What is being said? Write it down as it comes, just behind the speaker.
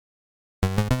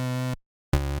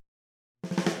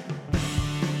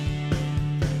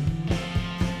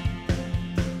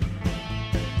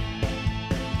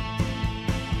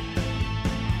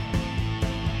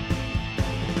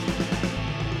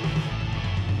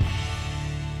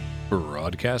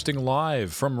Broadcasting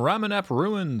live from Ramanap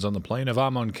Ruins on the plain of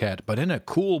Amonkhet, but in a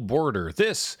cool border.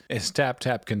 This is Tap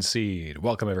Tap Concede.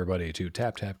 Welcome everybody to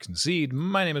Tap Tap Concede.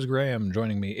 My name is Graham.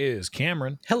 Joining me is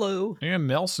Cameron. Hello. And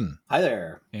Nelson. Hi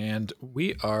there. And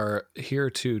we are here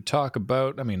to talk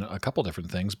about, a couple different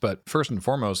things, but first and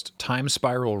foremost, Time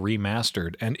Spiral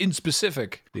Remastered, and in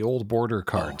specific, the old border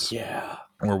cards. Oh, yeah.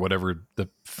 Or whatever the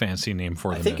fancy name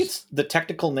for them is. I think it's the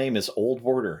technical name is Old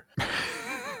Border.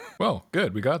 Well,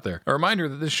 good. We got there. A reminder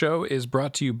that this show is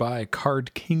brought to you by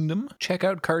Card Kingdom. Check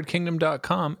out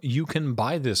cardkingdom.com. You can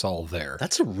buy this all there.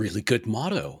 That's a really good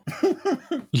motto.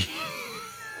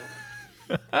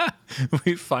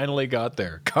 We finally got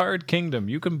there. Card Kingdom,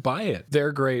 you can buy it.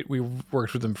 They're great. We've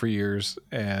worked with them for years.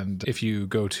 And if you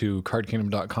go to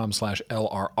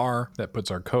cardkingdom.com/LRR, that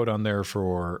puts our code on there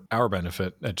for our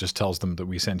benefit. That just tells them that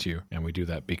we sent you. And we do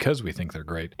that because we think they're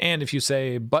great. And if you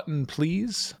say button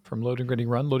please from Loading Ready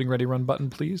Run button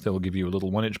please, they will give you a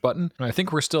little 1-inch button. And I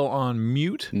think we're still on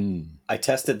mute. I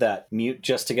tested that mute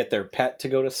just to get their pet to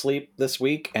go to sleep this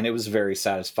week, and it was very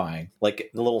satisfying. Like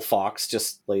the little fox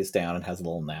just lays down and has a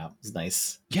little nap. It's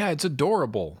nice. Yeah, it's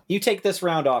adorable. You take this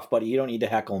round off, buddy. You don't need to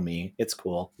heckle me. It's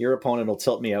cool. Your opponent will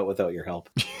tilt me out without your help.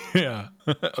 Yeah.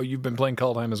 Oh, you've been playing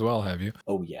Kaldheim as well, have you?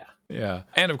 Oh, yeah. Yeah.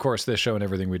 And of course, this show and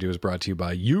everything we do is brought to you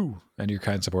by you and your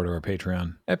kind support of our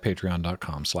Patreon at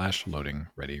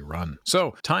patreon.com/loadingreadyrun.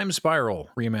 So Time Spiral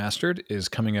Remastered is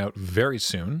coming out very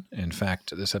soon. In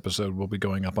fact, this episode will be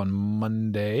going up on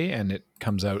Monday and it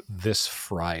comes out this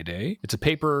Friday. It's a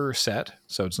paper set,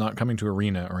 so it's not coming to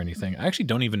Arena or anything. I actually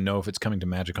don't even know if it's coming to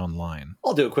Magic Online.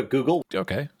 I'll do a quick Google.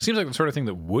 Okay. Seems like the sort of thing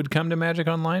that would come to Magic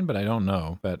Online, but I don't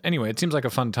know. But anyway, it seems like a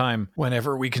fun time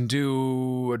whenever we can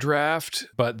do a draft.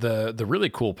 But the really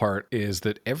cool part is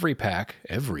that every pack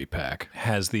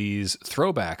has these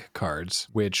throwback cards,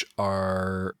 which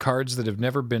are cards that have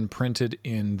never been printed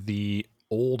in the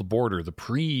old border, the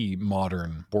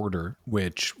pre-modern border,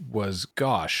 which was,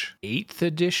 8th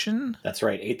edition? That's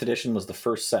right. 8th edition was the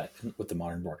first set with the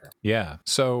modern border. Yeah.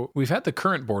 So we've had the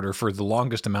current border for the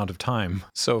longest amount of time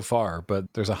so far,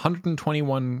 but there's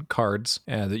 121 cards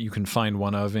that you can find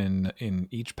one of in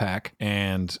each pack.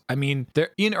 And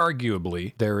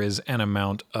inarguably, there is an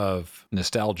amount of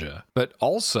nostalgia, but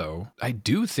also I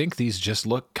do think these just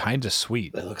look kind of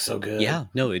sweet. They look so good. Yeah,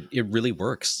 no, it really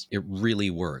works. It really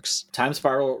works. Time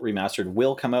Spiral Remastered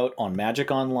will come out on Magic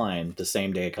Online the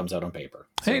same day it comes out on paper.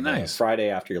 So, hey, nice. Friday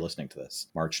after you're listening to this,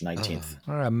 March 19th.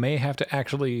 All right, I may have to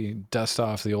actually dust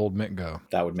off the old Mitgo.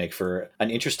 That would make for an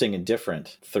interesting and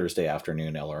different Thursday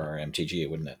afternoon LRR MTG,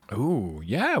 wouldn't it? Ooh,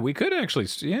 yeah, we could actually.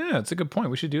 Yeah, it's a good point.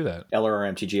 We should do that.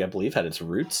 LRR MTG, I believe, had its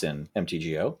roots in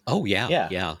MTGO. Oh,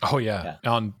 yeah. Oh, yeah.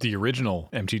 On the original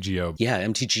MTGO. Yeah,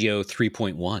 MTGO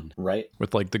 3.1. Right.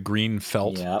 With like the green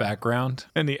felt background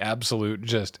and the absolute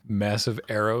just mess of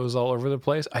arrows all over the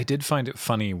place. I did find it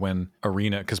funny when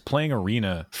Arena, because playing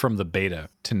Arena from the beta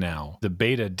to now, the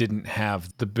beta didn't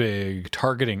have the big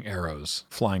targeting arrows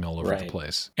flying all over the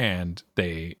place. And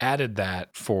they added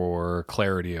that for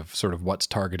clarity of sort of what's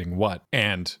targeting what.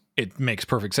 And it makes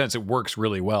perfect sense. It works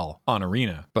really well on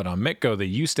Arena. But on Mitgo, they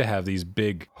used to have these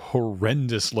big,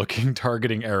 horrendous looking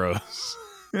targeting arrows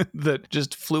that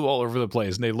just flew all over the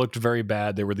place, and they looked very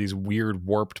bad. They were these weird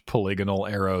warped polygonal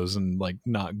arrows and like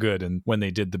not good. And when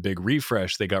they did the big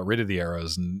refresh, they got rid of the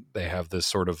arrows and they have this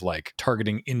sort of like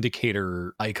targeting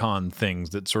indicator icon things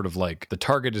that sort of like the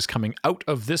target is coming out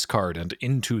of this card and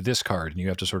into this card, and you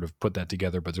have to sort of put that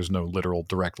together, but there's no literal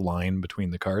direct line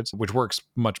between the cards, which works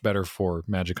much better for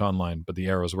Magic Online, but the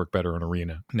arrows work better in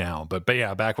Arena now. But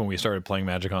yeah, back when we started playing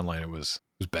Magic Online, it was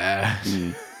bad.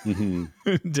 Mm-hmm.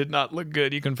 Did not look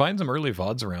good. You can find some early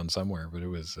VODs around somewhere, but it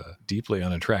was a deeply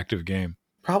unattractive game.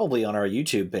 Probably on our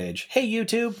YouTube page. Hey,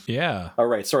 YouTube. Yeah. All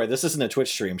right. Sorry, this isn't a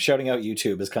Twitch stream. Shouting out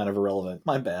YouTube is kind of irrelevant.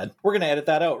 My bad. We're going to edit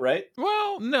that out, right?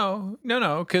 Well, no.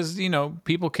 Because,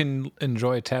 people can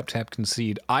enjoy Tap Tap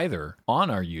Concede either on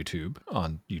our YouTube,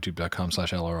 on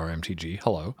youtube.com/LRRMTG,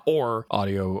 hello, or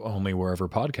audio only wherever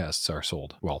podcasts are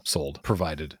sold. Well,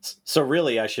 provided. So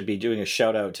really, I should be doing a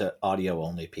shout out to audio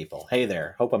only people. Hey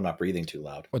there. Hope I'm not breathing too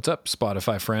loud. What's up,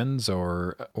 Spotify friends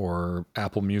or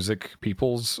Apple Music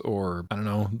peoples, or I don't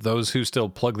know, those who still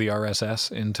plug the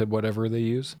RSS into whatever they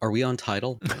use? Are we on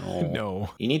Tidal? No.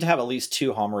 You need to have at least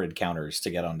 2 Homerid counters to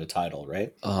get onto Tidal,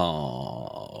 right?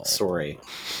 Oh. Sorry.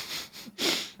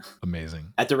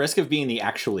 amazing. At the risk of being the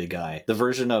actually guy, the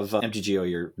version of MTGO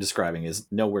you're describing is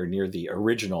nowhere near the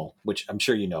original, which I'm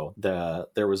sure you know.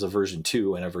 There was a version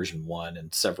 2 and a version 1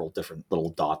 and several different little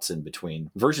dots in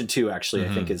between. Version 2 actually,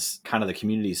 I think, is kind of the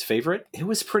community's favorite. It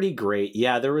was pretty great.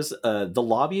 Yeah, there was the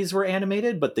lobbies were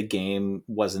animated, but the game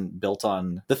wasn't built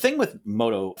on... The thing with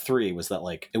Moto 3 was that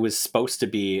like it was supposed to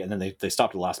be, and then they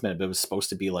stopped at the last minute, but it was supposed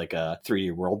to be like a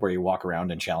 3D world where you walk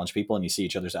around and challenge people and you see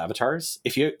each other's avatars.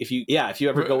 If you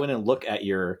ever go in and look at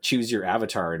choose your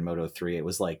avatar in Moto 3, it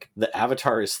was like the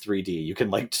avatar is 3D. You can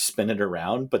like spin it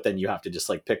around, but then you have to just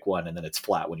like pick one and then it's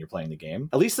flat when you're playing the game.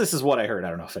 At least this is what I heard. I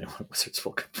don't know if anyone at Wizards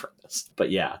will confirm this,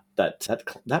 but yeah,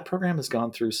 that program has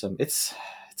gone through some...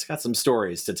 It's got some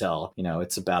stories to tell. You know,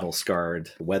 it's a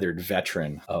battle-scarred, weathered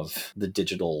veteran of the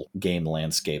digital game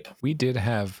landscape. We did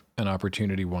have an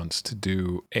opportunity once to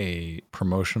do a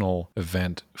promotional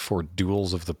event for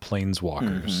Duels of the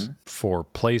Planeswalkers for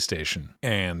PlayStation.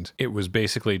 And it was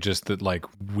basically just that, like,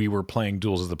 we were playing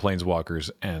Duels of the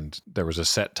Planeswalkers and there was a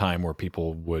set time where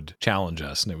people would challenge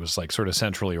us. And it was like sort of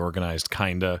centrally organized,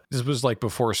 kinda. This was like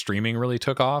before streaming really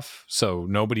took off. So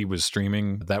nobody was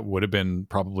streaming. That would have been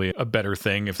probably a better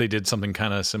thing if they did something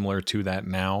kind of similar to that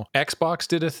now. Xbox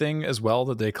did a thing as well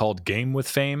that they called Game with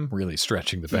Fame, really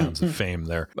stretching the bounds of fame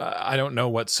there. I don't know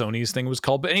what Sony's thing was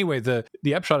called, but anyway,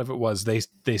 the upshot of it was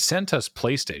they sent us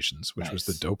PlayStations, which was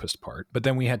the dopest part. But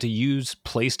then we had to use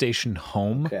PlayStation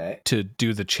Home to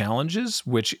do the challenges,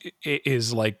 which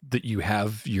is like that you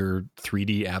have your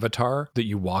 3D avatar that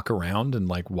you walk around and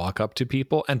like walk up to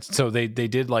people. And so they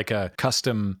did like a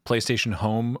custom PlayStation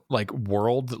Home like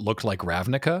world that looked like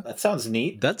Ravnica. That sounds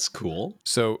neat. That's cool.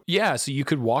 So yeah, so you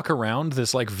could walk around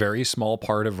this like very small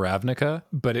part of Ravnica,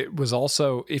 but it was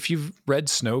also, if you've read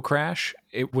Snow Crash,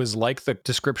 it was like the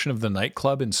description of the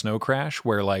nightclub in Snow Crash,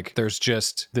 where like there's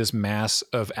just this mass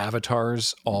of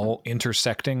avatars all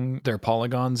intersecting their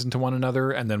polygons into one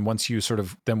another, and then once you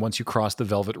cross the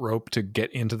velvet rope to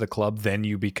get into the club, then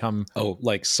you become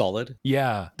like Solid.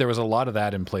 Yeah, there was a lot of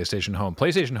that in PlayStation Home.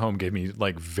 PlayStation Home gave me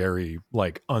like very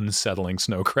like unsettling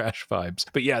Snow Crash vibes.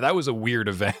 But yeah, that was a weird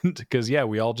event because yeah,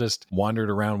 we all just wandered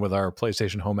around with our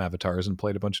PlayStation Home avatars and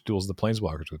played a bunch of Duels of the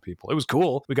Planeswalkers with people. It was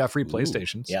cool. We got free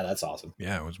PlayStations. Yeah, that's awesome.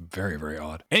 Yeah, it was very, very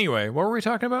odd. Anyway, what were we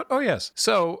talking about? Oh, yes.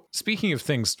 So speaking of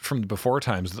things from before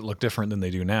times that look different than they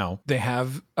do now, they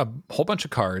have a whole bunch of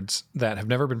cards that have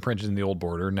never been printed in the old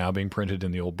border, now being printed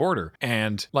in the old border.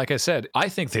 And like I said, I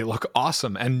think they look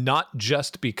awesome. And not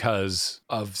just because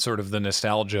of sort of the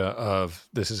nostalgia of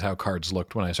this is how cards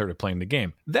looked when I started playing the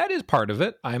game. That is part of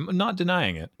it. I'm not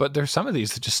denying it. But there's some of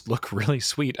these that just look really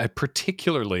sweet.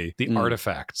 Particularly the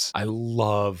artifacts. I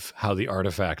love how the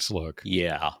artifacts look.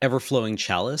 Yeah. Everflowing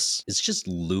Chalice is just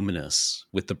luminous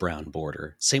with the brown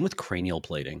border. Same with cranial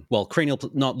plating. Well,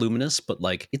 not luminous, but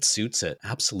like it suits it.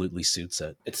 Absolutely suits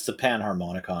it. It's the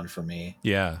Panharmonicon for me.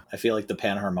 Yeah. I feel like the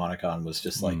Panharmonicon was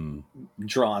just like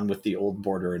drawn with the old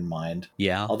border in mind.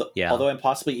 Yeah. Although I'm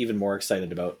possibly even more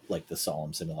excited about like the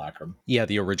Solemn Simulacrum. Yeah,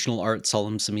 the original art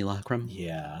Solemn Simulacrum.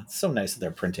 Yeah. It's so nice that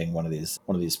they're printing one of these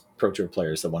Pro Tour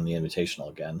players that won the Invitational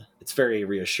again. It's very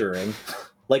reassuring.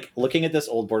 Like, looking at this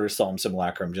old border Solemn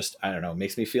Simulacrum just, I don't know,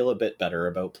 makes me feel a bit better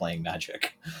about playing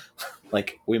Magic.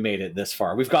 Like, we made it this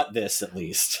far. We've got this, at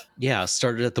least. Yeah,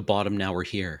 started at the bottom, now we're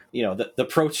here. You know, the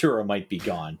Pro Tour might be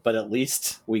gone, but at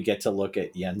least we get to look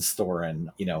at Jens Thorin,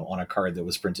 you know, on a card that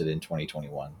was printed in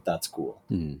 2021. That's cool.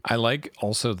 I like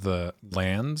also the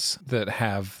lands that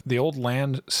have... The old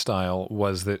land style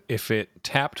was that if it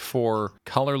tapped for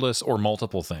colorless or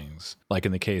multiple things, like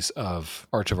in the case of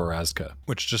Arch of Orazca,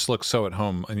 which just looks so at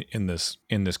home in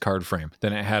this card frame,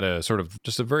 then it had a sort of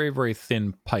just a very, very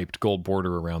thin piped gold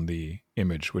border around the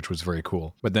image, which was very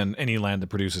cool. But then any land that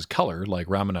produces color, like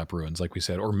Ramunap Ruins, like we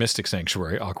said, or Mystic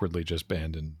Sanctuary, awkwardly just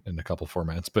banned in a couple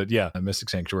formats. But yeah, Mystic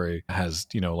Sanctuary has,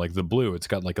 you know, like the blue. It's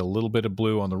got like a little bit of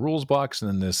blue on the rules box, and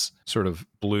then this sort of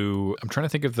blue. I'm trying to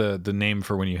think of the name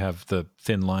for when you have the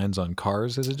thin lines on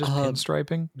cars. Is it just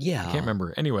pinstriping? Yeah. I can't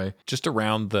remember. Anyway, just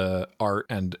around the art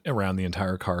and around the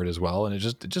entire card as well. And it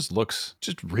just looks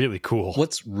just really cool.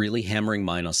 What's really hammering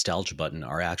my nostalgia button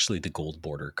are actually the gold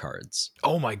border cards.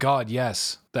 Oh my God, yes.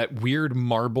 That weird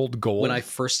marbled gold. When I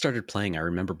first started playing, I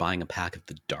remember buying a pack of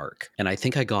the Dark. And I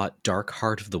think I got Dark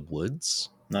Heart of the Woods.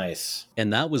 Nice.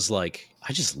 And that was like,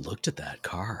 I just looked at that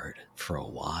card for a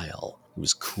while. It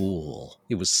was cool.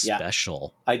 It was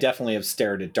special. I definitely have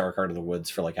stared at Dark Heart of the Woods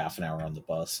for like half an hour on the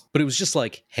bus. But it was just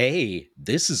like, hey,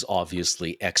 this is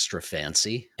obviously extra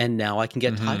fancy. And now I can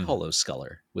get Tide Hollow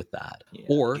Sculler with that. Yeah.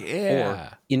 Or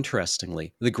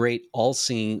interestingly, the great all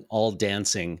singing, all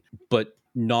dancing, but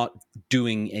not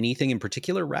doing anything in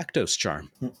particular, Rakdos Charm.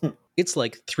 It's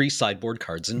like 3 sideboard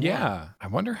cards in one. Yeah. I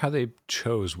wonder how they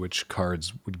chose which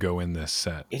cards would go in this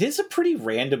set. It is a pretty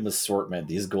random assortment,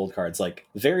 these gold cards. Like,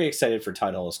 very excited for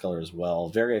Tidehollow Sculler as well.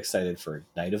 Very excited for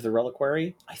Knight of the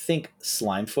Reliquary. I think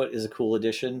Slimefoot is a cool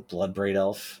addition. Bloodbraid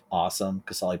Elf, awesome.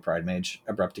 Qasali Pridemage,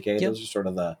 Abrupt Decay. Yep. Those are sort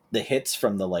of the hits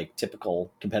from the like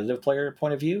typical competitive player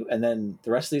point of view. And then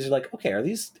the rest of these are like, okay, are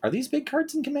these big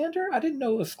cards in Commander? I didn't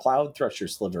know if Cloud Thresher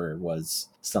Sliver was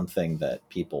something that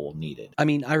people needed. I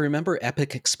mean, I remember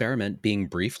Epic Experiment being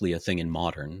briefly a thing in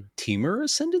Modern. Temur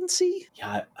Ascendancy?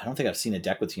 Yeah, I don't think I've seen a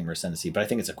deck with Temur Ascendancy, but I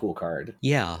think it's a cool card.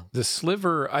 Yeah. The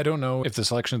Sliver, I don't know if the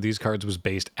selection of these cards was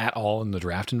based at all in the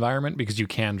draft environment, because you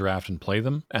can draft and play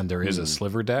them, and there is a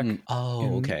Sliver deck.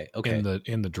 Okay.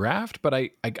 In the draft, but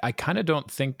I kind of don't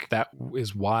think that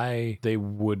is why they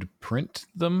would print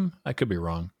them. I could be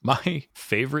wrong. My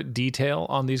favorite detail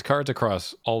on these cards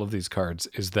across all of these cards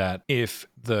is that if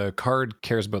the card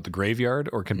cares about the graveyard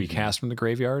or can be cast from the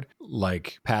graveyard,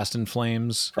 like Past in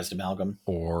Flames, Pressed Amalgam,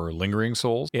 or Lingering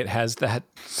Souls, it has that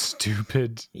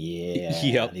stupid...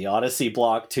 the Odyssey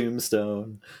block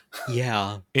Tombstone.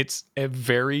 Yeah. It's a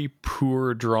very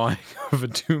poor drawing of a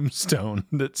tombstone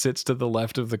that sits to the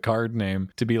left of the card name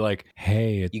to be like,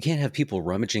 hey... You can't have people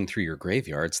rummaging through your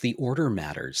graveyards. The order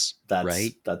matters,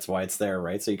 right? That's why it's there,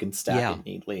 right? So you can stack it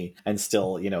neatly and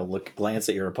still, glance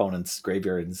at your opponent's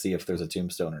graveyard and see if there's a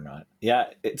tombstone or not. Yeah,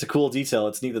 it's a cool detail.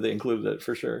 It's neat that they included it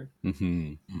for sure.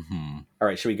 All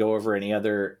right, should we go over any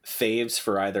other faves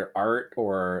for either art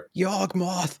or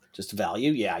Yawgmoth? Just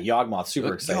value? Yeah, Yawgmoth,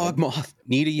 super exciting. Yawgmoth.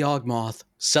 Need a Yawgmoth.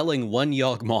 Selling 1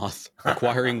 Yawgmoth.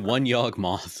 Acquiring 1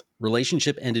 Yawgmoth.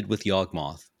 Relationship ended with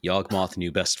Yawgmoth. Yawgmoth,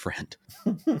 new best friend.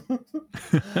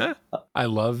 I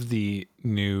love the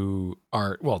new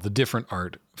art, well, the different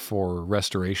art for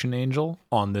Restoration Angel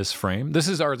on this frame. This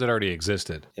is art that already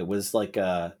existed. It was like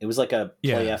a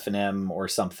Play F&M or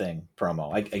something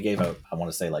promo. I gave out, I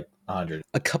want to say like 100.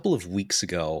 A couple of weeks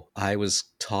ago, I was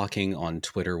talking on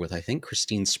Twitter with, I think,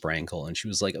 Christine Sprankle, and she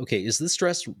was like, okay, is this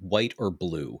dress white or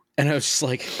blue? And I was just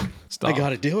like, I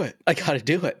gotta do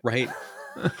it, right?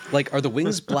 Like, are the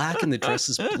wings black and the dress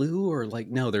is blue, or like,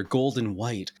 no, they're gold and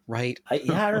white, right?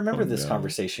 I remember this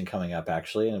conversation coming up,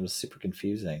 actually, and it was super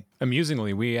confusing.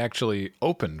 Amusingly, we actually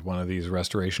opened one of these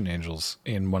Restoration Angels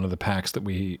in one of the packs that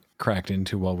we cracked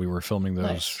into while we were filming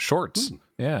those shorts.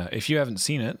 Yeah, if you haven't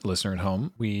seen it, listener at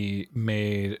home, we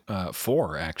made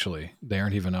 4, actually. They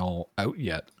aren't even all out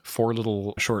yet. 4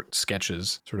 little short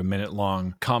sketches, sort of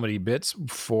minute-long comedy bits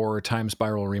for Time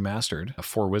Spiral Remastered,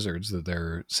 4 wizards that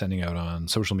they're sending out on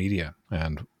social media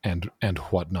and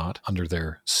whatnot under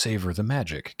their Savor the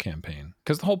Magic campaign.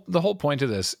 Because the whole point of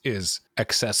this is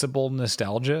accessible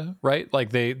nostalgia, right? Like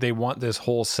they want this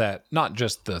whole set, not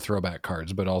just the throwback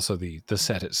cards, but also the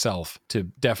set itself to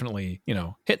definitely,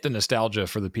 hit the nostalgia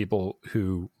for the people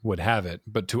who would have it,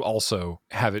 but to also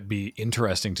have it be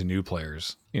interesting to new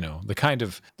players. The kind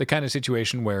of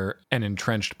situation where an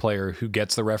entrenched player who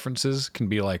gets the references can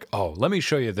be like, oh, let me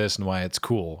show you this and why it's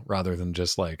cool, rather than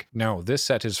just like, no, this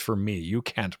set is for me. You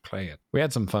can't play it. We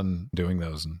had some fun doing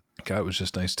those, and God, it was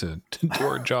just nice to do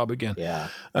our job again. Yeah.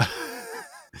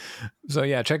 So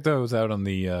yeah, check those out on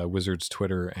the Wizards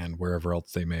Twitter and wherever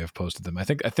else they may have posted them. I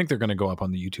think they're going to go up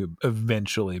on the YouTube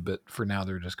eventually, but for now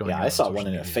they're just going. Yeah, I saw one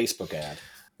in a Facebook ad.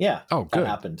 Yeah. Oh, good. That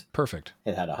happened. Perfect.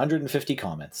 It had 150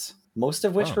 comments. Most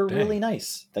of which were really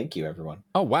nice. Thank you, everyone.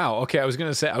 Oh, wow. Okay, I was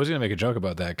going to make a joke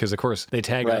about that because, of course, they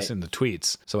tag us in the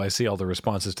tweets. So I see all the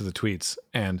responses to the tweets.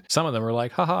 And some of them are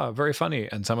like, haha, very funny.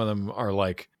 And some of them are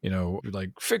like,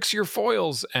 fix your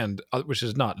foils, and which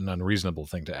is not an unreasonable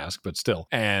thing to ask, but still.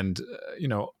 And,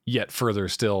 yet further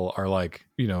still are like,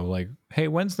 hey,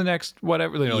 when's the next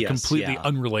whatever, completely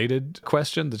unrelated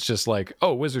question that's just like,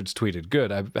 oh, Wizards tweeted.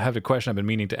 Good. I have a question I've been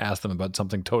meaning to ask them about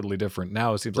something totally different.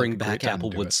 Now it seems Bring like a great back time to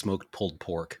do Applewood it. smoked pulled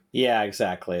pork. Yeah,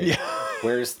 exactly. Yeah.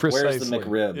 Where's the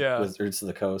McRib? Wizards of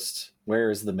the Coast.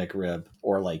 Where is the McRib?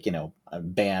 Or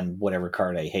ban whatever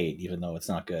card I hate, even though it's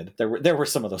not good. There were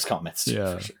some of those comments too,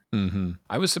 for sure. Mm-hmm.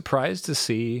 I was surprised to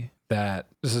see that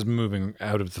this is moving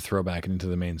out of the throwback and into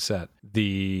the main set.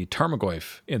 The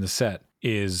Tarmogoyf in the set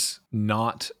is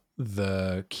not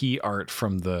the key art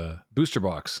from the booster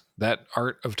box. That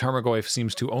art of Tarmogoyf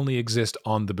seems to only exist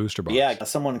on the booster box. Yeah,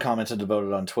 someone commented about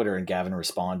it on Twitter and Gavin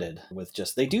responded with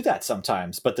they do that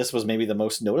sometimes, but this was maybe the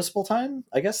most noticeable time.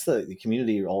 I guess the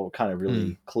community all kind of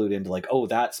really clued into oh,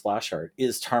 that splash art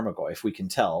is Tarmogoyf. We can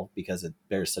tell because it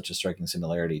bears such a striking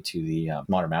similarity to the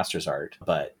Modern Masters art.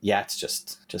 But yeah, it's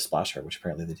just splash art, which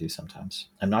apparently they do sometimes.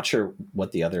 I'm not sure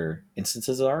what the other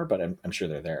instances are, but I'm sure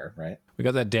they're there, right? We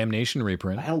got that Damnation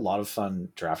reprint. I had a lot of fun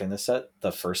drafting this set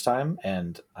the first time,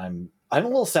 and I'm I'm a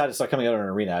little sad it's not coming out on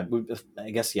Arena.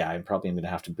 I guess, yeah, I'm probably going to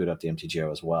have to boot up the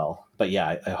MTGO as well. But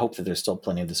yeah, I hope that there's still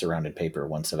plenty of this around in paper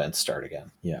once events start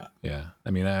again. Yeah. Yeah.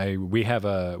 I mean, we have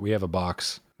a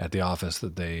box at the office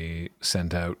that they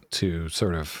sent out to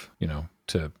sort of,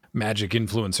 to Magic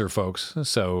influencer folks.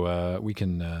 So we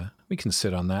can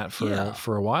sit on that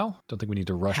for a while. Don't think we need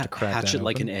to rush to crack hatch that it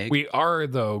like open. an egg. We are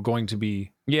though going to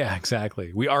be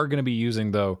exactly. We are going to be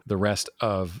using though the rest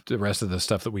of the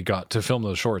stuff that we got to film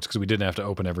those shorts, because we didn't have to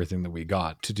open everything that we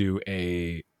got, to do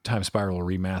a Time Spiral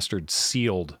Remastered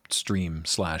sealed stream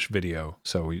 / video.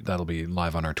 So that'll be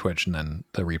live on our Twitch, and then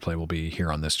the replay will be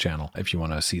here on this channel. If you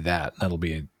want to see that, that'll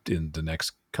be in the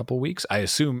next couple weeks. I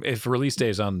assume if release day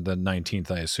is on the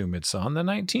 19th, I assume it's on the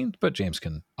 19th, but James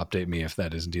can update me if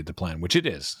that is indeed the plan, which it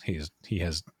is. He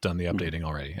has done the updating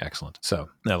already. Excellent. So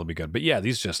that'll be good. But yeah,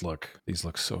 these look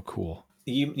so cool.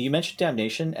 You mentioned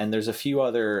Damnation, and there's a few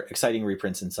other exciting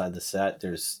reprints inside the set.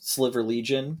 There's Sliver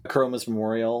Legion, Chroma's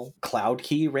Memorial, Cloud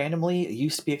Key randomly. It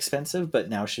used to be expensive, but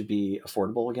now should be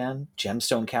affordable again.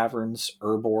 Gemstone Caverns,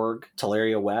 Urborg,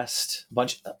 Teleria West, a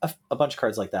bunch of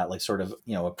cards like that, like sort of,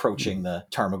 approaching the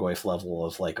Tarmogoyf level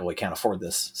of like, oh, I can't afford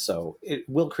this. So it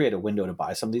will create a window to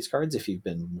buy some of these cards if you've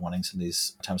been wanting some of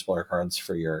these Time Spiral cards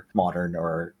for your Modern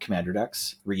or Commander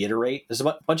decks. Reiterate, there's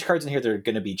a bunch of cards in here that are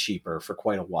going to be cheaper for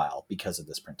quite a while because of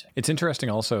this printing. It's interesting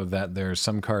also that there's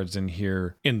some cards in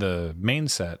here in the main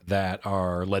set that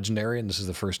are legendary, and this is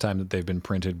the first time that they've been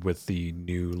printed with the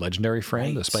new legendary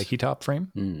frame, the spiky top frame.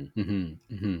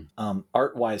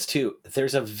 Art wise too,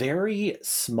 there's a very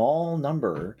small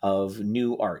number of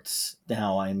new arts.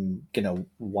 Now I'm gonna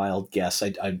wild guess,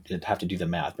 I'd have to do the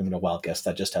math, I'm gonna wild guess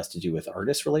that just has to do with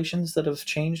artist relations that have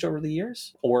changed over the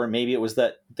years, or maybe it was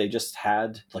that they just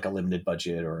had like a limited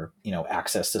budget or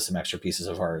access to some extra pieces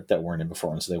of art that weren't in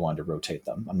before, and so they wanted to rotate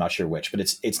them. I'm not sure which, but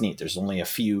it's neat. There's only a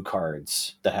few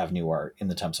cards that have new art in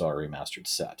the Time Spiral Remastered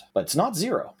set, but it's not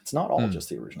zero. It's not all just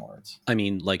the original arts. I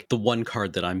mean, like the one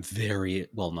card that I'm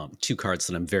two cards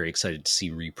that I'm very excited to see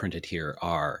reprinted here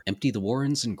are Empty the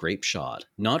Warrens and Grapeshot.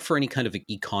 Not for any kind of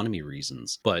economy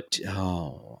reasons, but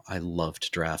I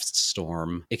loved Draft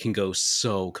Storm. It can go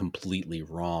so completely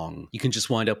wrong. You can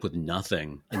just wind up with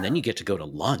nothing, and then you get to go to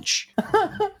lunch.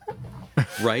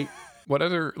 Right? What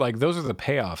other, those are the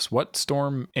payoffs. What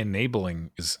storm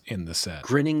enabling is in the set?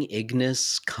 Grinning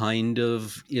Ignis kind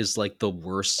of is like the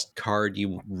worst card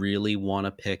you really want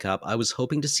to pick up. I was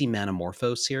hoping to see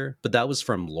Manamorphose here, but that was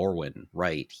from Lorwyn,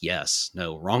 right? Yes.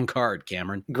 No, wrong card,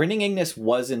 Cameron. Grinning Ignis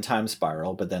was in Time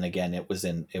Spiral, but then again, it was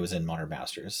in Modern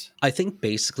Masters. I think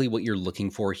basically what you're looking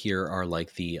for here are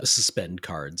like the suspend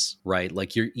cards, right?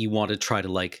 Like you want to try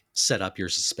to like set up your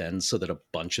suspends so that a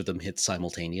bunch of them hit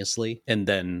simultaneously, and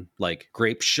then like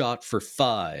Grapeshot for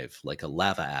 5, like a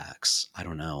Lava Axe. I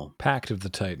don't know. Pact of the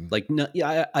Titan. Like, no,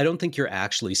 yeah, I don't think you're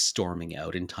actually storming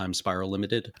out in Time Spiral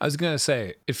Limited. I was going to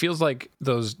say, it feels like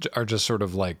those are just sort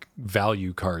of like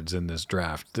value cards in this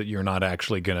draft that you're not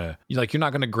actually going to, you're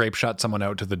not going to Grapeshot someone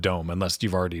out to the dome unless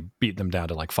you've already beat them down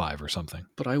to like 5 or something.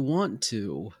 But I want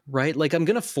to, right? Like, I'm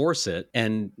going to force it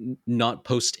and not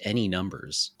post any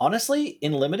numbers. Honestly,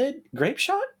 in Limited,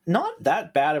 Grapeshot, not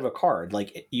that bad of a card.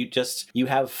 Like, you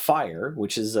have Fire,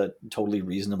 which is a totally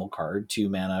reasonable card, 2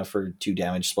 mana for 2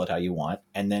 damage, split how you want.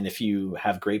 And then if you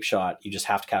have Grapeshot, you just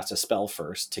have to cast a spell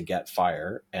first to get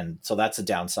Fire. And so that's a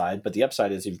downside. But the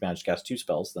upside is if you've managed to cast 2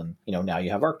 spells, then, now you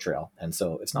have Arc Trail. And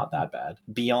so it's not that bad.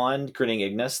 Beyond Grinning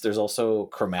Ignis, there's also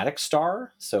Chromatic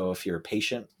Star. So if you're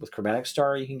patient with Chromatic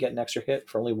Star, you can get an extra hit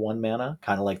for only 1 mana,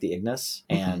 kind of like the Ignis.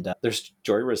 Mm-hmm. And there's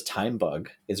Joyra's Time Bug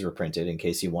is reprinted in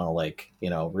case you want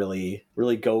to really,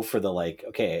 really go for the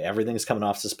okay, everything's coming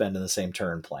off suspend in the same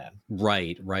turn plan.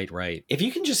 Right. If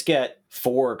you can just get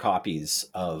 4 copies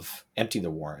of Empty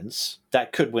the Warrens,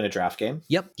 that could win a draft game.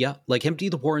 Yep. Yeah. Like Empty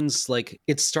the Warrens, like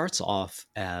it starts off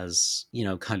as,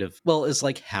 kind of, it's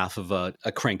like half of a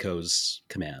Krenko's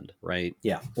command, right?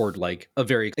 Yeah. Or like a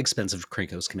very expensive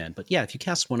Krenko's command. But yeah, if you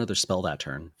cast one other spell that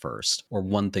turn first, or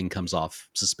one thing comes off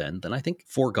suspend, then I think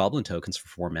 4 Goblin tokens for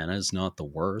 4 mana is not the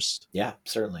worst. Yeah,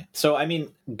 certainly. So, I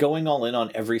mean, going all in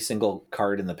on every single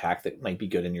card in the pack that might be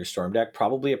good in your Storm deck,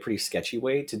 probably a pretty sketchy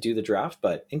way to do the draft,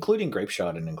 but including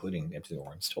Grapeshot and including Empty the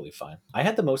Warrens, totally fine. I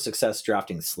had the most success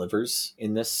drafting Slivers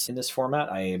in this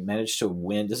format. I managed to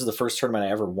win. This is the first tournament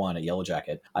I ever won at Yellow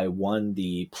Jacket. I won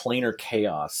the Planar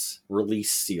Chaos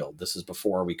release sealed. This is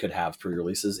before we could have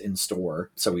pre-releases in store.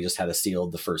 So we just had a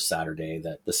sealed the first Saturday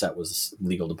that the set was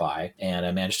legal to buy. And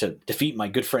I managed to defeat my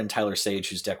good friend Tyler Sage,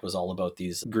 whose deck was all about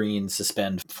these green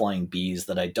suspend flying bees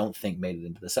that I don't think made it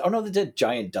into the set. Oh no, they did.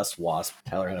 Giant Dust Wasp.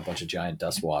 Tyler had a bunch of Giant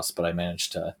Dust Wasps, but I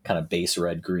managed to kind of base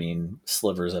red green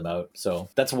slivers them out. So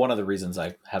that's one of the reasons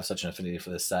I have such an affinity for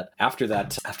this set. After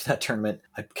that tournament,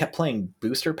 I kept playing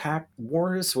booster pack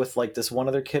wars with like this one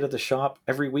other kid at the shop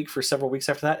every week for several weeks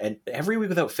after that. And every week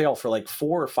without fail for like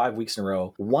 4 or 5 weeks in a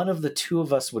row, one of the two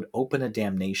of us would open a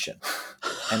damnation.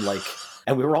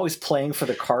 And we were always playing for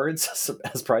the cards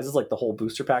as prizes. Like the whole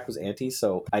booster pack was ante,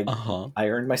 so I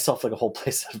earned myself like a whole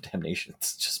place of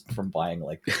damnations just from buying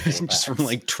like just from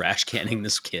like trash canning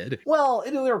this kid. Well,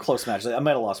 they were close matches. I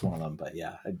might have lost one of them, but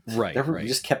yeah, right. We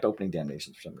just kept opening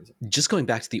damnations for some reason. Just going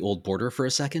back to the old border for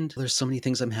a second, there's so many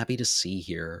things I'm happy to see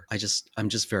here. I'm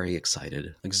just very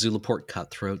excited. Like Zulaport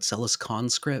Cutthroat, Celis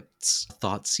Conscripts,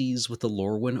 Thoughtseize with the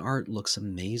Lorwyn art looks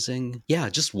amazing. Yeah,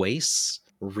 just wastes.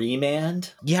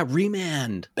 Remand? Yeah,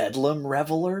 Remand. Bedlam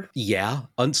Reveler? Yeah,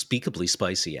 unspeakably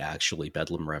spicy, actually.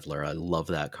 Bedlam Reveler. I love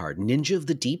that card. Ninja of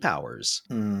the Deep Hours.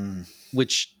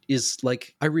 Which is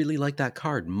like, I really like that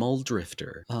card.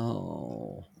 Mulldrifter.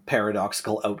 Oh.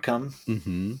 Paradoxical Outcome.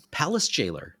 Palace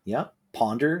Jailer. Yep.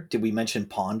 Ponder? Did we mention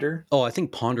Ponder? Oh, I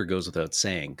think Ponder goes without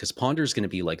saying, because Ponder's going to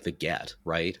be like the get,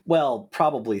 right? Well,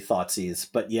 probably Thoughtseize,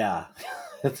 but yeah.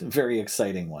 It's a very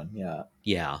exciting one, yeah.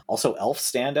 Yeah. Also, elf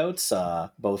standouts,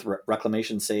 both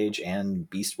Reclamation Sage and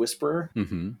Beast Whisperer,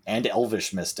 and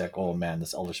Elvish Mystic. Oh man,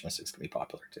 this Elvish Mystic's gonna be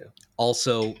popular too.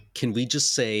 Also, can we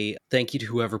just say thank you to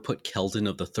whoever put Keldon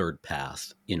of the Third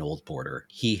Path in Old Border?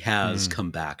 He has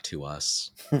come back to us.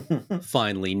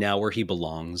 Finally, now where he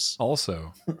belongs.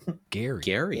 Also,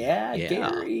 Gary. Yeah,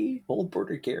 Gary. Old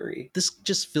Border Gary. This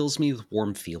just fills me with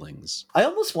warm feelings. I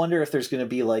almost wonder if there's going to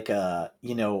be like a,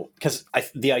 because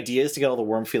the idea is to get all the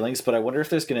warm feelings, but I wonder if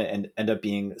there's going to end up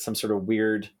being some sort of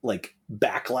weird like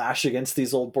backlash against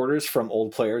these old borders from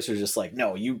old players who are just like,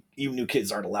 no, you new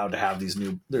kids aren't allowed to have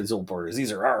these old borders.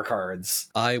 These are our cards.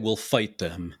 I will fight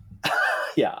them.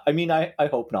 Yeah, I mean, I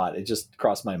hope not. It just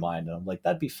crossed my mind, and I'm like,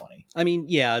 that'd be funny. I mean,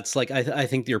 yeah, it's like I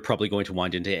think you're probably going to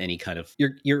wind into any kind of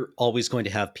you're always going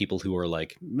to have people who are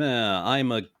like,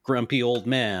 I'm a grumpy old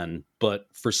man, but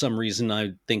for some reason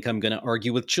I think I'm going to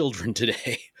argue with children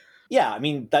today. Yeah, I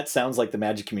mean, that sounds like the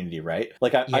Magic community, right?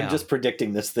 Like, I'm just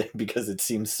predicting this thing because it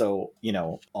seems so,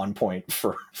 on point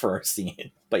for our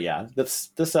scene. But yeah, this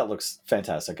set looks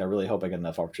fantastic. I really hope I get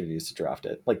enough opportunities to draft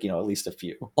it. Like, at least a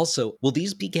few. Also, will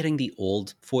these be getting the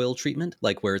old foil treatment?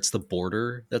 Like where it's the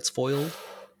border that's foiled?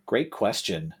 Great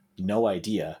question. No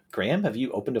idea. Graham, have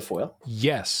you opened a foil?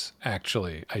 Yes,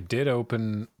 actually. I did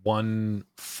open one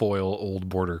foil old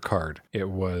border card. It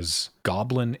was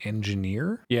Goblin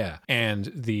Engineer. Yeah.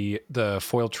 And the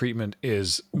foil treatment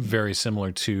is very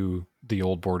similar to the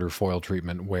old border foil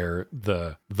treatment where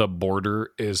the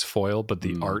border is foil, but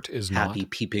the art is not. Happy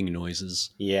peeping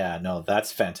noises. Yeah, no,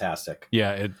 that's fantastic.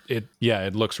 Yeah,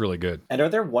 it looks really good. And are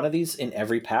there one of these in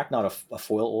every pack? Not a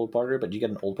foil old border, but you get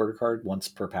an old border card once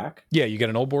per pack? Yeah, you get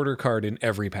an old border card in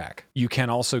every pack. You can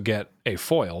also get a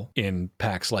foil in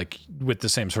packs like with the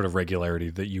same sort of regularity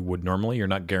that you would normally. You're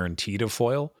not guaranteed a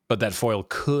foil, but that foil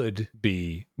could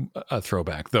be a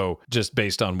throwback, though just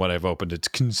based on what I've opened, it's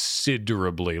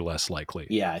considerably less likely.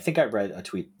 Yeah, I think I read a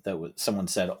tweet that someone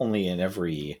said only in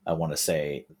every, I want to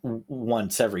say,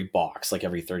 once every box, like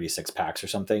every 36 packs or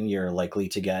something, you're likely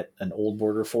to get an old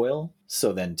border foil.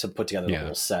 So then to put together a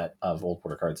little set of old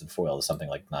border cards and foil is something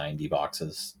like 90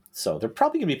 boxes. So they're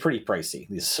probably going to be pretty pricey,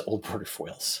 these old border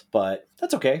foils. But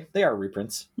that's okay. They are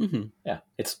reprints. Yeah,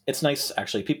 it's nice,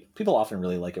 actually. People often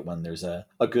really like it when there's a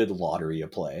good lottery to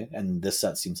play. And this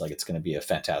set seems like it's going to be a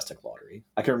fantastic lottery.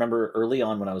 I can remember early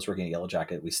on when I was working at Yellow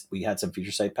Jacket, we had some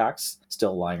feature site packs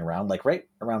still lying around. Like right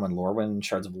around when Lorwyn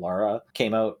Shards of Alara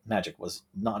came out, Magic was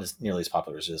not as nearly as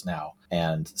popular as it is now.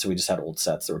 And so we just had old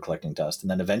sets that were collecting dust. And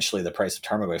then eventually the price of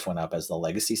Tarmogoyf went up as the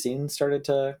legacy scene started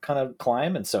to kind of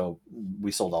climb. And so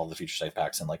we sold all the feature site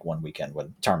packs in like one weekend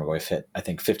when Tarmogoyf hit, I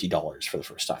think, $50 for the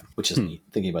first time, which is neat.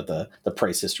 Thinking about the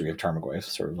price history of Tarmogoyf,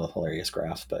 sort of a hilarious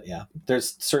graph. But yeah,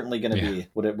 there's certainly going to be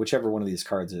whichever one of these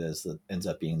cards it is that ends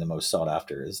up being the most sought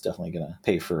after is definitely going to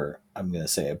pay for, I'm going to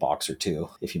say, a box or two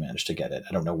if you manage to get it.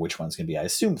 I don't know which one's going to be. I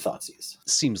assume Thoughtseize.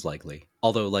 Seems likely.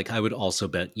 Although, like, I would also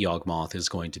bet Yawgmoth is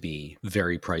going to be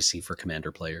very pricey for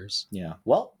Commander players. Yeah.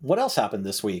 Well, what else happened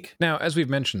this week? Now, as we've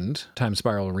mentioned, Time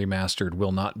Spiral Remastered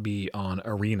will not be on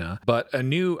Arena, but a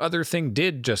new other thing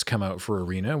did just come out for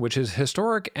Arena, which is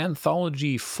Historic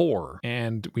Anthology 4.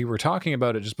 And we were talking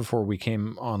about it just before we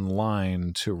came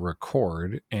online to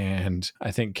record, and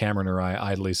I think Cameron or I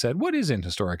idly said, "What is in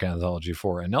Historic Anthology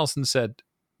 4?" And Nelson said,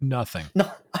 "Nothing."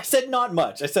 No, I said not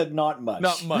much.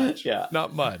 Not much. Yeah.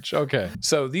 Not much. Okay.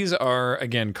 So these are,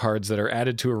 again, cards that are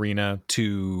added to Arena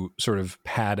to sort of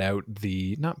pad out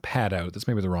not pad out, that's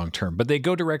maybe the wrong term, but they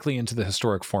go directly into the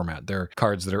historic format. They're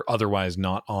cards that are otherwise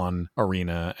not on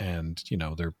Arena, and,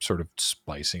 they're sort of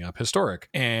spicing up historic.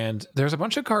 And there's a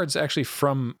bunch of cards actually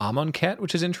from Amonkhet,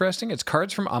 which is interesting. It's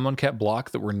cards from Amonkhet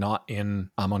block that were not in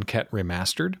Amonkhet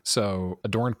Remastered. So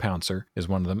Adorned Pouncer is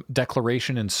one of them.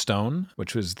 Declaration in Stone,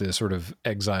 which was the sort of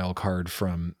exile card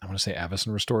from, I want to say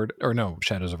Avacyn Restored, or no,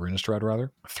 Shadows of Innistrad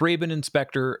rather. Thraben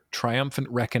Inspector, Triumphant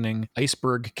Reckoning,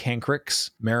 Iceberg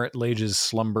Cancrix, Marit Lage's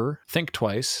Slumber, Think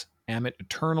Twice, Amit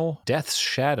Eternal, Death's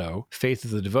Shadow, Faith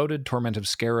of the Devoted, Torment of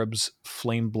Scarabs,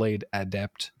 Flameblade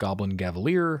Adept, Goblin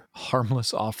Gavalier,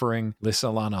 Harmless Offering,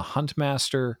 Lysalana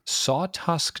Huntmaster,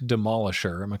 Sawtusk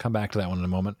Demolisher, I'm going to come back to that one in a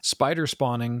moment, Spider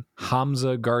Spawning,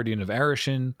 Hamza Guardian of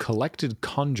Arishin, Collected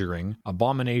Conjuring,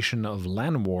 Abomination of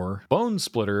Llanowar, Bone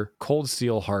Splitter, Cold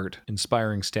Steel Heart,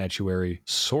 Inspiring Statuary,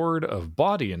 Sword of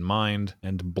Body and Mind,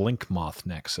 and Blinkmoth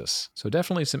Nexus. So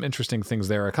definitely some interesting things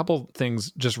there. A couple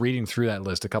things, just reading through that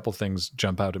list, a couple things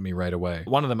jump out at me right away.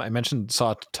 One of them, I mentioned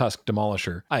Sawtusk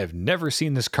Demolisher. I have never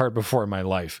seen this card before in my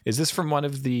life. Is this from one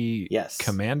of the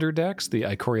commander decks, the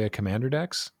Ikoria commander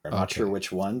decks? I'm not sure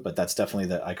which one, but that's definitely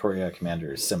the Ikoria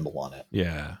commander's symbol on it.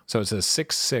 Yeah. So it's a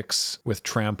 6/6 with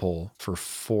trample for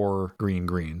 4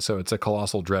 green. So it's a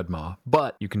Colossal Dreadmaw,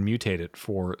 but you can mutate it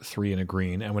for 3 and a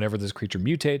green. And whenever this creature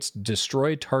mutates,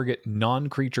 destroy target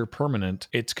non-creature permanent,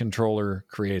 its controller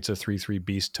creates a 3/3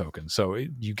 beast token. So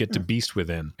you get to beast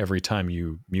within every time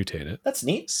you mutate it. That's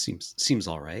neat. Seems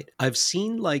all right. I've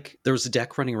seen there was a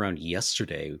deck running around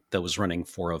yesterday that was running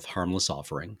 4 of Harmless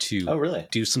Offering to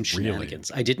do some shenanigans.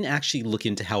 Really? I didn't actually look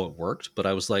into how it worked, but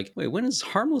I was like, wait, when is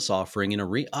Harmless Offering in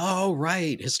a Oh,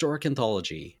 right. Historic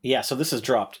Anthology. Yeah, so this has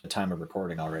dropped at the time of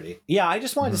recording already. Yeah, I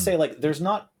just wanted to say, there's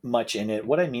not much in it.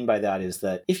 What I mean by that is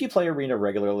that if you play Arena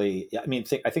regularly,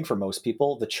 I think for most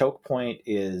people, the choke point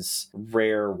is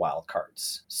rare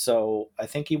wildcards. So I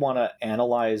think you want to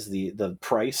analyze the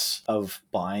price of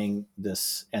buying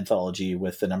this anthology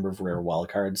with the number of rare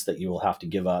wildcards that you will have to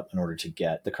give up in order to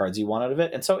get the cards you want out of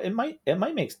it. And so it might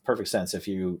make perfect sense if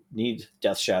you need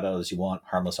Death Shadows, you want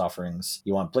Harmless Offerings,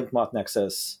 you want Blinkmoth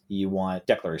Nexus, you want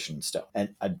Declaration in Stone.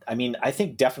 And I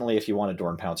think definitely if you want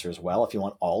Adorned Pouncer as well, if you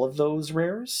want all of those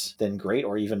rares, then great,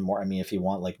 or even more. If you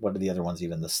want, what are the other ones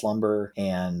even? The Slumber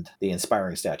and the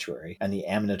Inspiring Statuary and the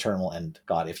Amit Eternal. And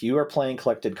God, if you are playing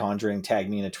Collected Conjuring, tag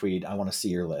me in a tweet. I want to see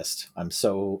your list. I'm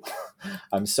so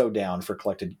down for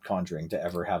Collected Conjuring to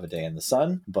ever have a day in the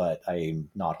sun, but I'm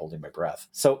not holding my breath.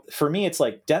 So for me, it's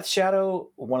Death Shadow,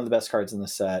 one of the best cards in the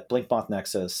set, Blinkmoth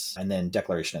Nexus, and then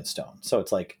Declaration in Stone. So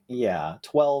it's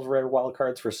 12 rare wild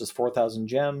cards versus 4,000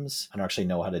 gems. I don't actually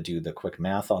know how to do the quick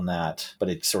math on that, but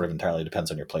it sort of entirely depends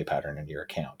on your play pattern and your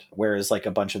account. Whereas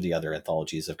a bunch of the other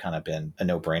anthologies have kind of been a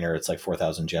no-brainer. It's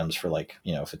 4,000 gems for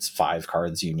if it's 5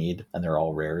 cards you need and they're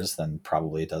all rares, then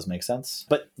probably it does make sense.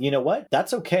 But you know what?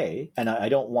 That's okay. And I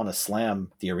don't want to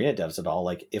slam the Arena devs at all.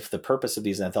 If the purpose of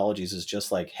these anthologies is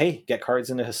just hey, get cards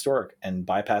into Historic and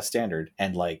bypass Standard,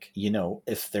 and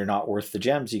if they're not worth the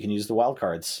gems, you can use the wild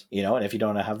cards, and if you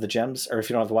don't have the gems, or if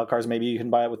you don't have the wild cards, maybe you can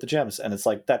buy it with the gems. And it's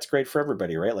that's great for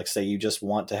everybody, right? Say you just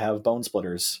want to have Bone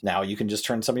Splitters. Now you can just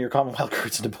turn some of your common wild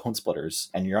cards into Bone Splitters,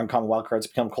 and your uncommon wild cards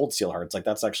become Cold Steel Hearts.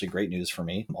 That's actually great news for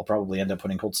me. I'll probably end up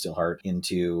putting Cold Steel Heart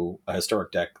into a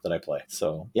Historic deck that I play.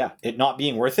 So yeah, it not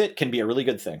being worth it can be a really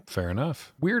good thing. Fair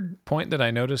enough. Weird point that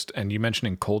I noticed, and you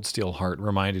mentioning Cold Steel Heart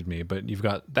reminded me, but you've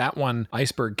got that one,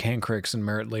 Iceberg Cancrix and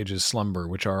Marit Lage's Slumber,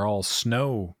 which are all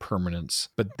snow permanents,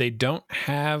 but they don't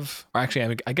have,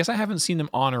 actually, I guess I haven't seen them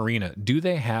on Arena. Do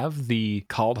they have the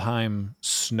Kaldheim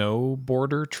snow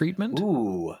border treatment?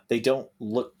 Ooh, they don't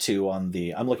look to on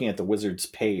I'm looking at the Wizards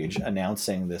page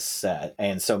announcing this set,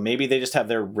 and so maybe they just have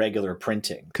their regular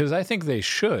printing. Because I think they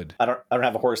should. I don't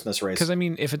have a horse in this race. Because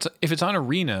if it's on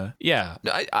Arena, yeah,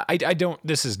 I don't.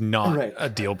 This is not a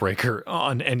deal breaker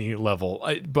on any level.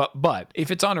 But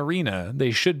if it's on Arena,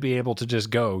 they should be able to just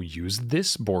go use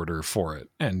this border for it,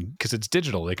 and because it's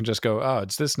digital, they can just go, oh,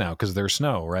 it's this now because there's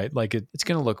snow, right? It's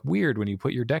going to look weird when you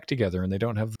put your deck together and they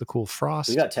don't have the cool frost.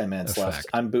 We got 10 minutes effect left.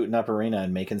 I'm booting up Arena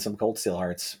and making some Cold Steel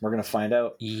Hearts. We're gonna find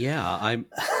out. Yeah,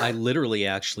 I literally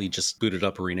actually just booted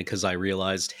up Arena because I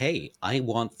realized, hey, I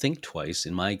want Think Twice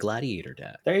in my Gladiator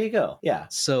deck. There you go. Yeah.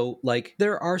 So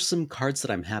there are some cards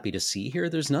that I'm happy to see here.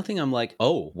 There's nothing I'm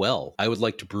oh, well, I would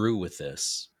like to brew with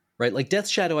this. right? Like Death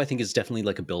Shadow, I think, is definitely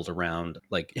like a build around.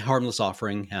 Like Harmless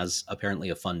Offering has apparently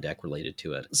a fun deck related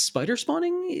to it. Spider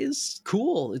Spawning is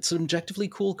cool. It's an objectively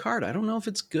cool card. I don't know if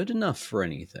it's good enough for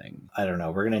anything. I don't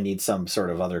know. We're going to need some sort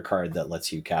of other card that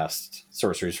lets you cast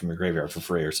sorceries from your graveyard for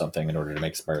free or something in order to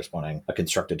make Spider Spawning a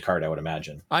constructed card, I would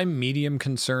imagine. I'm medium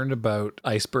concerned about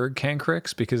Iceberg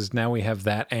Cancrix because now we have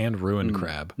that and Ruin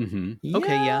Crab. Mm-hmm. Yeah.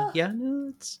 Okay, yeah. No,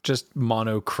 it's just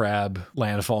mono crab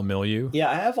landfall milieu. Yeah,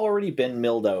 I have already been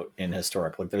milled out in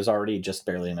Historic. Like, there's already just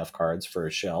barely enough cards for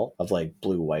a shell of like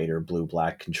blue-white or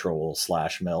blue-black control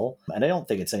 / mill. And I don't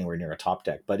think it's anywhere near a top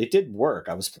deck, but it did work.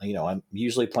 I was, I'm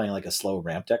usually playing like a slow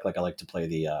ramp deck. Like I like to play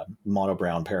the mono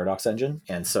brown Paradox Engine.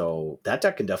 And so that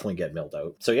deck can definitely get milled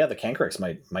out. So yeah, the Cancrix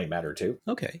might matter too.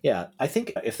 Okay. Yeah, I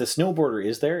think if the snow border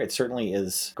is there, it certainly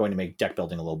is going to make deck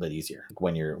building a little bit easier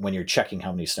when you're checking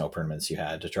how many snow permanents you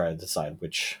had to try to decide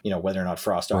which, whether or not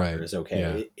Frost Augur is okay.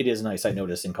 Yeah. It is nice. I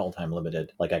noticed in Call Time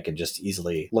Limited, like I could just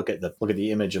easily look at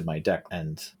the image of my deck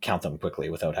and count them quickly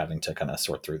without having to kind of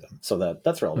sort through them. So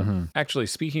that's relevant. Mm-hmm. Actually,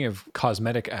 speaking of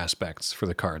cosmetic aspects for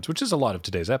the cards, which is a lot of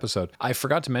today's episode, I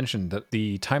forgot to mention that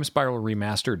the Time Spiral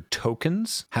Remastered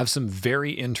tokens have some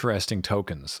very interesting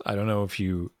tokens. I don't know if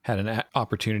you had an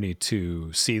opportunity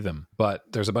to see them, but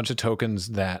there's a bunch of tokens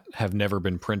that have never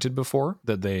been printed before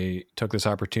that they took this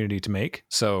opportunity to make.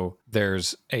 So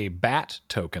there's a bat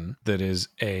token that is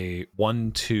a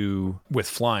 1/2 with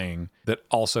flying that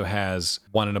also has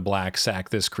 1 in a black, sack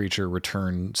this creature,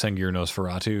 return Sengir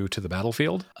Nosferatu to the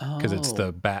battlefield, because it's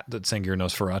the bat that Sengir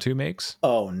Nosferatu makes.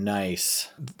 Oh, nice.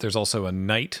 There's also a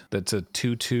knight that's a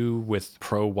 2/2 with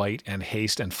pro white and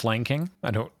haste and flanking.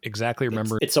 I don't exactly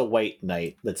remember. It's a white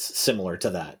knight that's similar to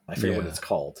that. I forget what it's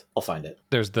called. I'll find it.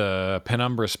 There's the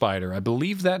Penumbra Spider. I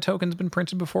believe that token's been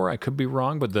printed before. I could be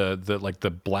wrong, but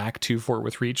the black 2/4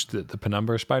 with reach that the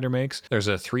Penumbra Spider makes. There's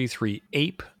a 3/3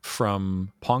 ape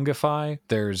from Pongify.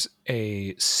 There's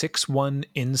a 6/1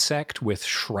 insect with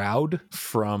shroud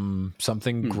from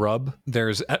something grub.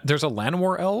 There's a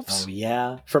Llanowar Elves. Oh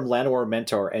yeah, from Llanowar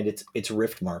Mentor, and it's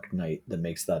Rift Marked Knight that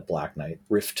makes that black knight.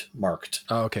 Rift Marked.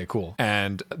 Oh, okay, cool.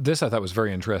 And this I thought was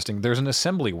very interesting. There's an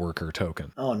Assembly Worker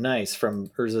token. Oh, nice, from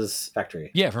Urza's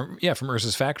Factory. Yeah, from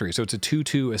Urza's Factory. So it's a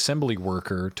 2/2 Assembly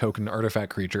Worker token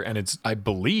artifact creature, and I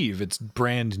believe it's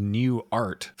brand new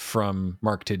art from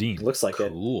Mark Tedin. Looks like it.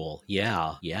 Cool.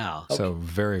 Yeah. So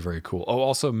very, very cool. Oh,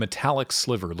 also Metallic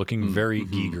Sliver, looking very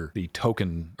Giger, the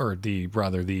token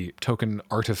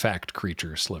artifact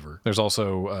creature Sliver. There's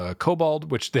also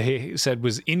Kobold, which they said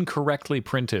was incorrectly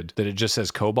printed, that it just says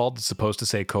Kobold. It's supposed to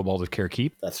say Kobold of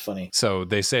Carekeep. That's funny. So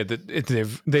they say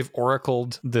that they've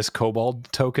oracled this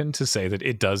Kobold token to say that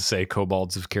it does say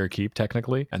Kobolds of Carekeep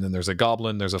technically. And then there's a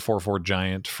Goblin, there's a 4/4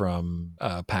 Giant from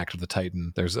Pact of the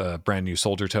Titan. There's a brand new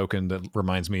Soldier token that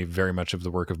reminds me very much of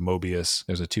the work of Mobius.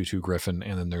 There's a 2/2 Griffin,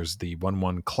 and then there's the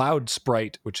 1/1 Cloud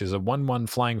Sprite, which is a 1/1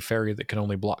 flying fairy that can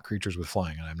only block creatures with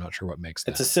flying, and I'm not sure what makes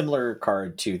that. It's a similar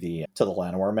card to the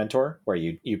Llanowar Mentor, where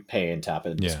you pay and tap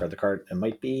it and discard the card. It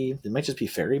might just be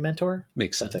Fairy Mentor.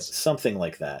 Makes sense. Something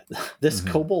like that. This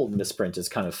Kobold misprint is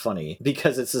kind of funny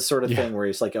because it's the sort of thing where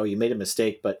it's like, oh, you made a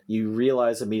mistake, but you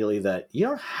realize immediately that you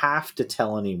don't have to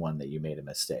tell anyone that you made a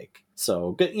mistake.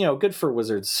 So good, good for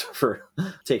Wizards for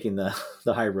taking the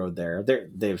high road there.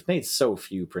 They've made so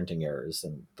few printing errors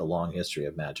in the long history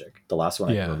of Magic. The last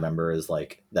one I can remember is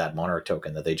like that Monarch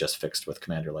token that they just fixed with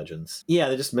Commander Legends. Yeah,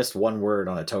 they just missed one word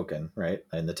on a token, right,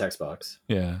 in the text box.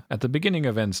 Yeah, at the beginning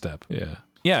of End Step. Yeah.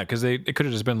 Yeah, because it could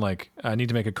have just been like, I need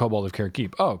to make a Kobold of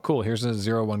Carekeep. Oh, cool. Here's a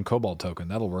 0/1 Kobold token.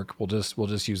 That'll work. We'll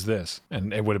just use this,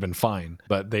 and it would have been fine.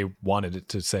 But they wanted it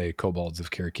to say Kobolds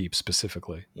of Carekeep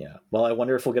specifically. Yeah. Well, I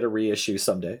wonder if we'll get a reissue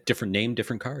someday. Different name,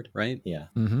 different card, right? Yeah.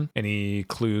 Mm-hmm. Any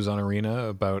clues on Arena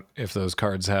about if those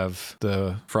cards have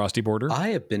the Frosty border? I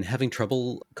have been having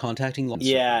trouble contacting.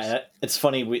 Yeah, it's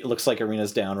funny. It looks like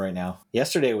Arena's down right now.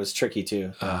 Yesterday was tricky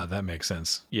too. That makes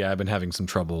sense. Yeah, I've been having some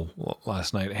trouble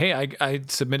last night. Hey, I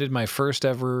submitted my first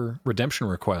ever redemption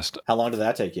request. How long did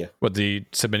that take you?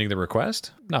 Submitting the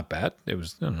request? Not bad. It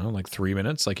was, I don't know, like 3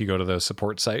 minutes. Like you go to the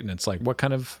support site and it's like, what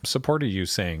kind of support are you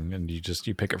saying? And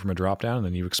you pick it from a drop down and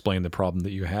then you explain the problem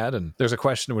that you had. And there's a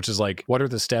question which is like, what are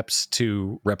the steps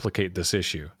to replicate this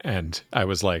issue? And I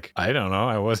was like, I don't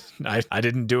know. I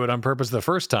didn't do it on purpose the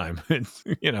first time,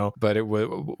 but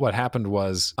but what happened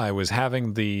was I was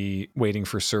having the waiting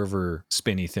for server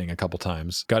spinny thing a couple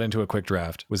times, got into a quick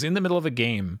draft, was in the middle of a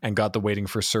game and got the waiting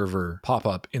for server pop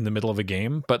up in the middle of a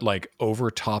game, but like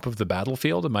over top of the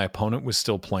battlefield, and my opponent was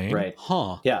still playing. Right.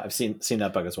 Huh. Yeah, I've seen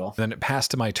that bug as well. Then it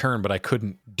passed to my turn, but I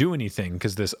couldn't do anything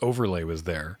because this overlay was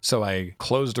there. So I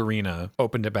closed Arena,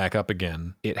 opened it back up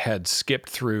again. It had skipped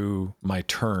through my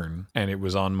turn and it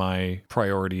was on my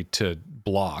priority to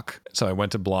block. So I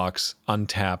went to blocks,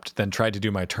 untapped, then tried to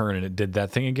do my turn, and it did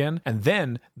that thing again. And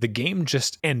then the game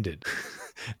just ended.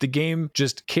 The game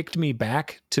just kicked me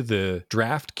back to the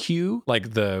draft queue,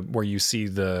 like the where you see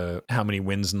the how many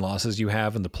wins and losses you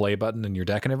have and the play button and your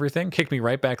deck and everything. Kicked me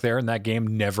right back there, and that game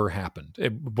never happened.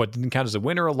 What didn't count as a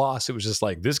win or a loss, it was just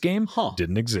like, this game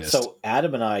didn't exist. So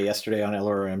Adam and I yesterday on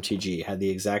LRMTG had the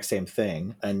exact same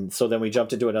thing. And so then we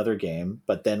jumped into another game,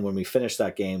 but then when we finished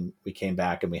that game, we came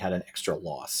back and we had an extra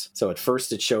loss. So at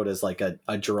first it showed as like a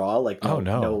draw, like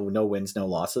no wins, no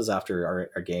losses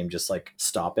after our game just like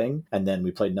stopping. And then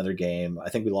we played another game. I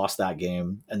think we lost that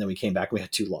game, and then we came back and we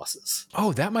had 2 losses.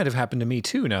 Oh, that might have happened to me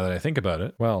too, now that I think about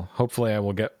it. Well, hopefully I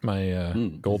will get my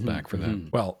gold back for that.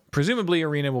 Well, presumably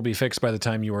Arena will be fixed by the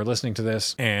time you are listening to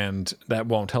this, and that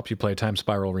won't help you play Time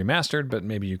Spiral Remastered, but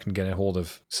maybe you can get a hold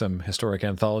of some Historic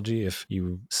Anthology if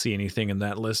you see anything in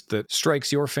that list that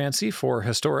strikes your fancy for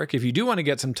Historic. If you do want to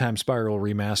get some Time Spiral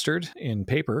Remastered in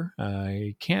paper,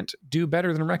 I can't do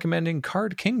better than recommending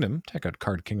Card Kingdom. Check out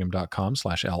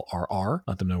cardkingdom.com/LRR.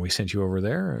 Let them know we sent you over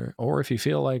there. Or if you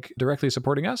feel like directly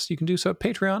supporting us, you can do so at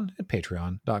Patreon at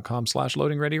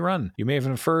patreon.com/loadingreadyrun. You may have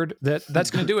inferred that that's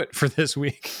going to do it for this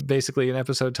week. Basically an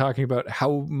episode talking about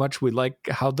how much we like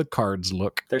how the cards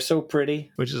look. They're so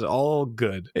pretty. Which is all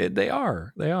good. They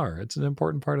are. It's an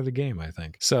important part of the game, I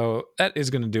think. So that is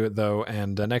going to do it, though.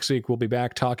 And next week we'll be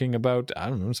back talking about, I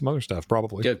don't know, some other stuff,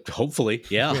 probably. Yeah, hopefully.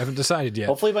 Yeah. We haven't decided yet.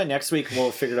 Hopefully by next week we'll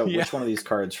have figured out which one of these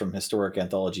cards from Historic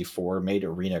Anthology 4 made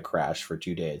Arena crash for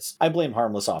 2 days. I blame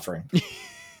Harmless Offering.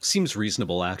 Seems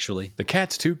reasonable, actually. The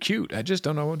cat's too cute. I just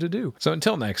don't know what to do. So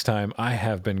until next time, I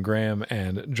have been Graham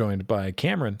and joined by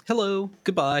Cameron. Hello.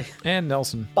 Goodbye. And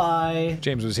Nelson. Bye.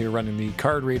 James was here running the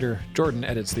card reader. Jordan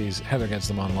edits these. Heather gets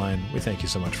them online. We thank you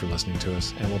so much for listening to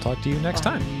us, and we'll talk to you next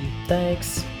time.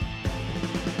 Thanks.